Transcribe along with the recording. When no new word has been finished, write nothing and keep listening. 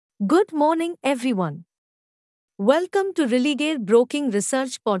Good morning, everyone. Welcome to Religare Broking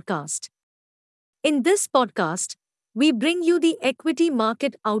Research Podcast. In this podcast, we bring you the equity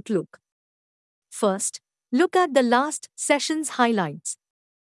market outlook. First, look at the last session's highlights.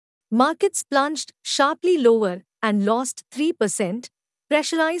 Markets plunged sharply lower and lost 3%,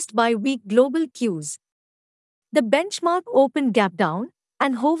 pressurized by weak global cues. The benchmark opened gap down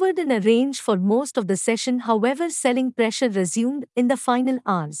and hovered in a range for most of the session, however, selling pressure resumed in the final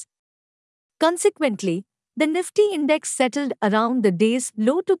hours. Consequently, the Nifty index settled around the day's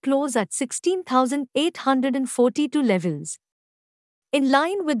low to close at 16,842 levels. In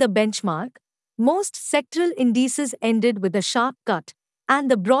line with the benchmark, most sectoral indices ended with a sharp cut, and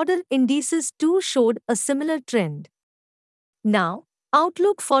the broader indices too showed a similar trend. Now,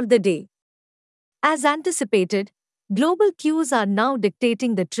 outlook for the day. As anticipated, global cues are now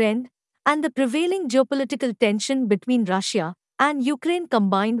dictating the trend, and the prevailing geopolitical tension between Russia and Ukraine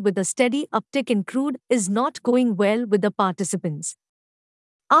combined with a steady uptick in crude is not going well with the participants.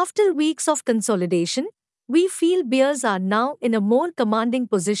 After weeks of consolidation, we feel bears are now in a more commanding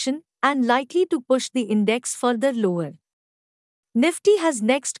position and likely to push the index further lower. Nifty has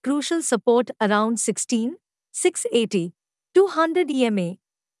next crucial support around 16,680, 200 EMA,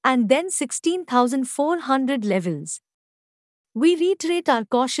 and then 16,400 levels. We reiterate our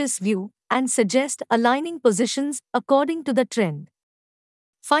cautious view and suggest aligning positions according to the trend.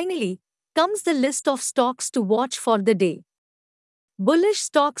 Finally, comes the list of stocks to watch for the day. Bullish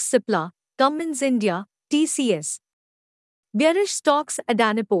stocks Cipla, Cummins India, TCS. Bearish stocks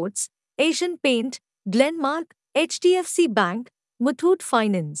Adani Ports, Asian Paint, Glenmark, HDFC Bank, Muthoot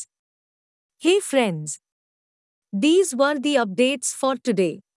Finance. Hey friends, these were the updates for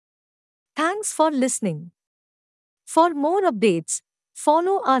today. Thanks for listening. For more updates,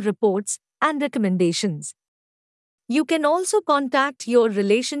 follow our reports and recommendations. You can also contact your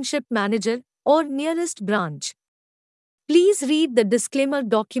relationship manager or nearest branch. Please read the disclaimer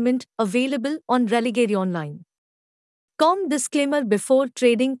document available on Religare Online. Com disclaimer before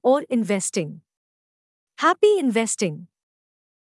trading or investing. Happy investing!